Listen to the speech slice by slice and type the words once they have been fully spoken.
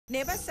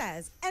Neighbor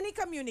says any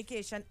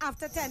communication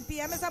after 10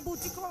 p.m. is a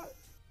booty call.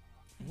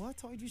 What?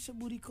 How you say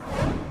booty call?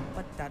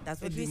 But that's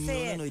what we No,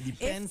 say. no, it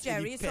depends. If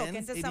Jerry is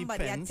talking to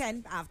somebody at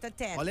 10 after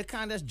 10. Well, I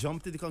can't just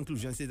jump to the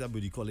conclusion and say that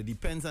booty call. It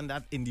depends on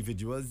that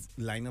individual's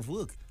line of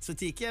work. So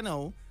take care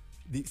now.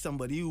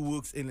 Somebody who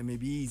works in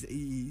maybe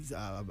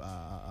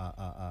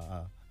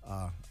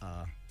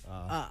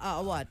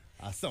what?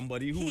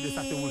 Somebody who just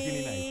have to work in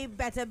the night. He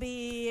better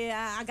be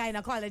a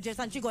gynecologist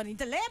and she going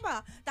into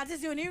labor. That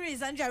is the only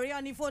reason Jerry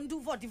on the phone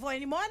 2:44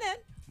 in the morning.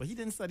 But he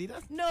didn't study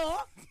that.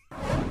 No.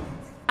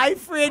 I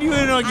afraid you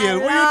know, girl.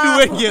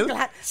 What you doing,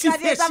 girl? She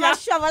a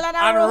shovel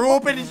and a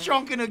rope in the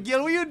trunk in the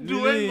girl. What you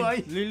doing,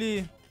 boy?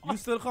 Lily, you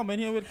still coming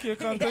here with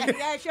cake and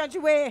yeah, she on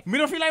your way. Me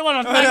don't feel like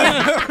one.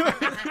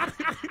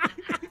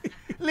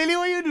 Lily,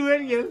 what you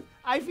doing, girl?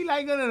 I feel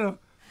like I don't know.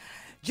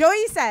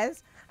 Joey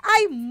says,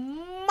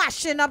 I'm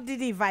mashing up the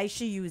device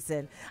she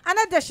using. And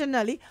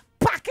additionally,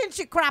 packing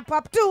she crap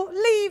up to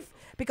leave.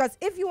 Because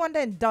if you want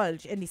to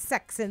indulge in the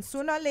sexing,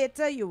 sooner or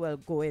later you will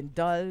go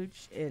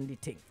indulge in the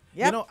thing.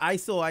 Yep. You know, I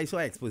saw an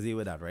expose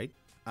with that, right?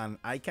 And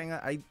I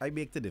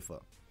beg to differ.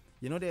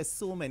 You know, there's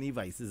so many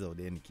vices out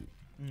there, Nikki.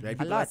 Right?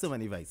 People have so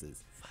many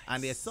vices.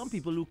 And there's some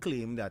people who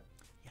claim that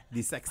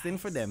the sexting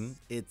for them,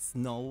 it's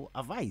now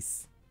a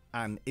vice.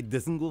 And it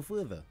doesn't go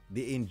further.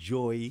 They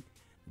enjoy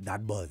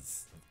that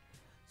buzz.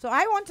 So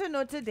I want to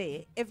know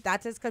today if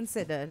that is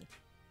considered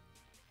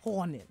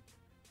horning.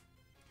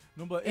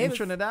 No, but in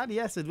Trinidad,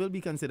 yes, it will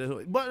be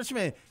considered. But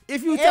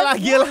if you tell a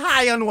girl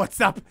hi on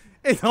WhatsApp,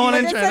 it's horn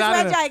in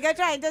Trinidad. This is what Jaiga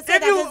trying to say.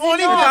 If you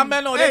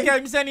only they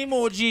can't send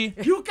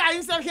emoji. You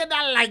can't even hit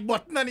that like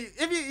button.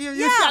 If you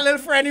see a little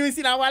friend, you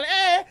see that one,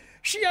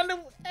 she's on the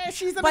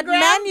ground. But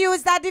men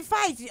use that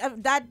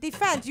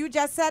defense. You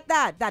just said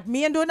that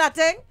me and do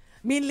nothing.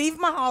 Me leave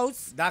my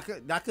house. That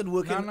could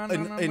work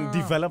in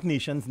developed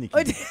nations,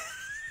 Nikki.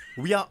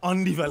 We are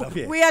undeveloped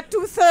here. We are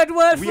 2/3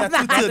 world for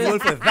that. We are 2/3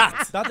 world for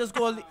that.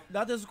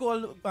 That is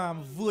called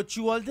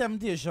virtual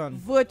temptation.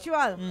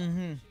 Virtual.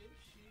 Mm-hmm.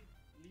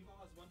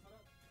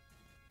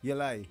 You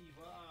lie.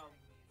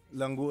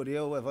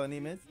 Longoria, whatever her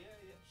name is.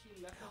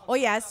 Oh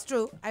yes,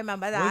 true. I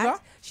remember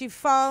that. She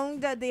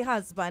found the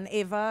husband,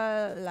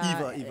 Eva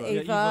Longoria.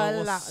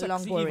 Eva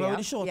with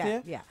the short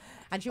hair. Yeah.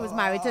 And she was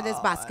married to this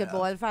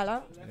basketball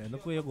fella. Yeah,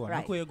 look where you're going.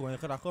 Look where you're going.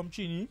 Could I come,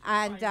 Chini?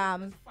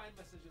 And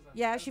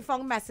yeah, she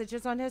found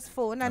messages on his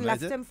phone and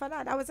left him for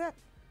that. That was it.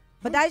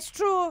 But that's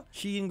true.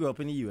 She didn't grow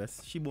up in the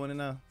U.S. She born in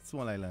a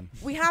small island.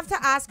 We have to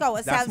ask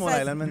ourselves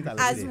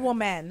as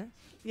women.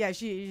 Yeah,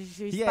 she's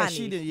Spanish.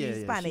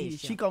 She's Spanish.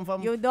 She come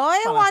from. You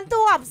don't want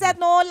to upset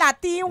no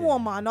Latin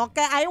woman,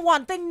 okay? I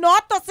wanting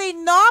not to see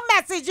no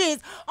messages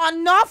or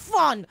no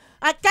phone,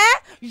 okay?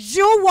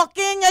 You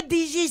working at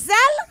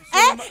Digicel?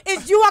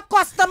 Is you a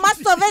customer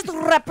service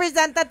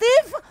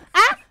representative?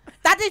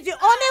 That is the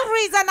only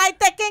reason I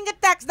taking a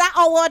text that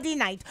hour the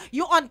night.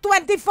 You on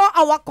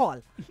 24-hour call.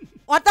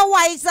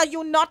 Otherwise,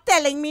 you not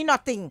telling me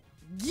nothing.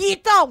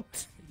 Get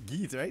out.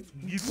 Get, right?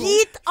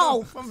 Get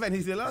out. From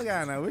Venezuela,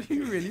 Ghana. Where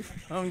you really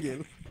from,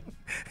 girl?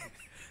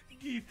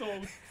 Get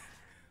out.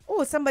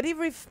 Oh, somebody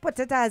put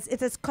it as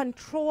it is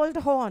controlled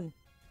horn.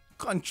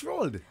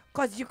 Controlled?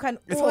 Because you can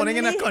it's horning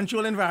in a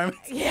controlled environment.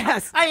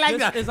 Yes. I like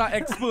that. Is our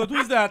expert.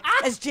 Who's that?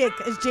 It's Jake.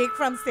 It's Jake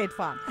from State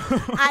Farm.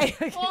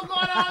 Oh,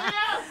 God,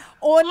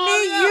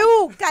 Only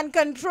you can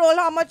control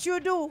how much you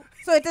do.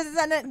 So it is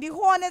the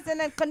horn is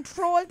in a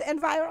controlled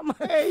environment.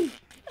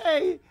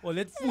 Hey. Well,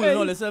 let's fool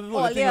no. Let's have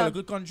a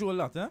good control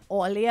that, huh?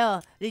 Oh,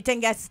 yeah. The thing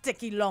gets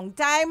sticky long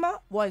time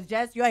was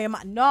just you and him.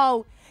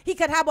 No. He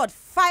could have about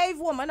 5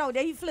 women out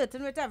there he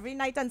flirting with every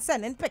night and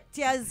sending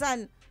pictures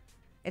and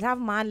it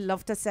have man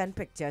love to send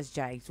pictures,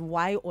 Jags.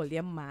 Why all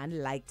your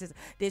man like to?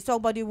 They talk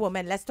about the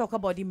women. Let's talk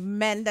about the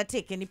men that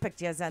taking the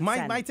pictures and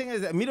send. My thing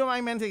is, me don't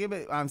mind men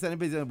taking sending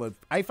pictures, but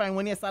I find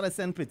when you start to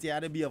send pictures, you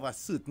have to be of a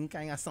certain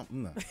kind of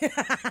something. What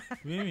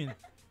do you mean?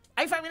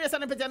 I find when you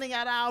send a picture, you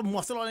have a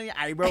muscle on your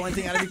eyebrow and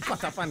thing, you have to be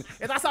cut up. And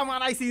it's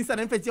someone I see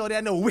sending picture out there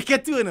and they're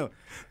wicked too, you know.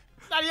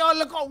 That you all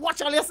look out,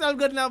 watch all yourself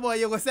good now, boy.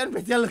 You go send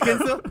picture looking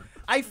so.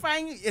 I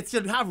find it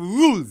should have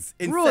rules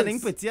in sending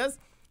pictures.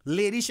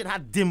 Ladies should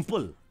have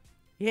dimple.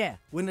 Yeah.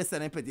 When they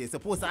send a picture, you're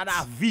supposed to have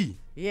a V.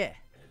 Yeah.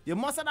 You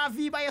must have a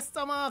V by your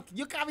stomach.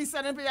 You can't be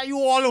sending pictures. You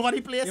all over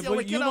the place. Yeah,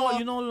 you know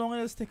how long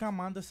it take a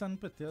man to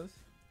send pictures?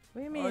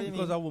 What do you mean?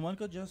 Because a woman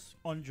could just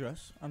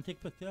undress and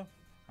take picture.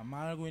 A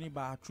man go in the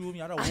bathroom,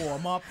 you have to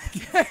warm up.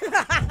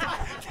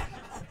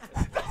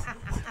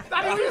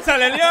 I'm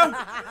telling you.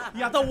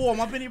 You have to warm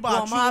up in the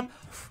bathroom. Warm up.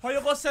 How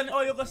you go send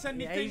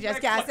the thing? You just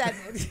can't send.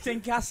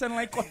 Thing can't send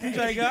like cotton,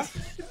 Jaiga.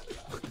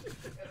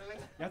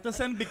 You have to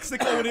send big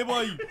stick over there,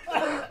 boy. You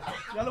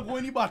have to go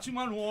in the bathroom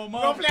and warm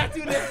up. Play a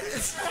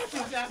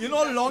tune. You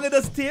know how long it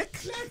does take?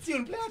 Play a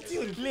tune.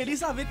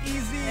 Ladies have it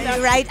easy. The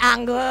right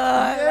angle.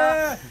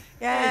 Yeah.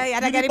 Yeah, you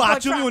have to in get the it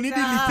bathroom, you need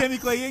to delete them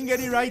because you ain't get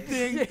the right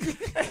thing.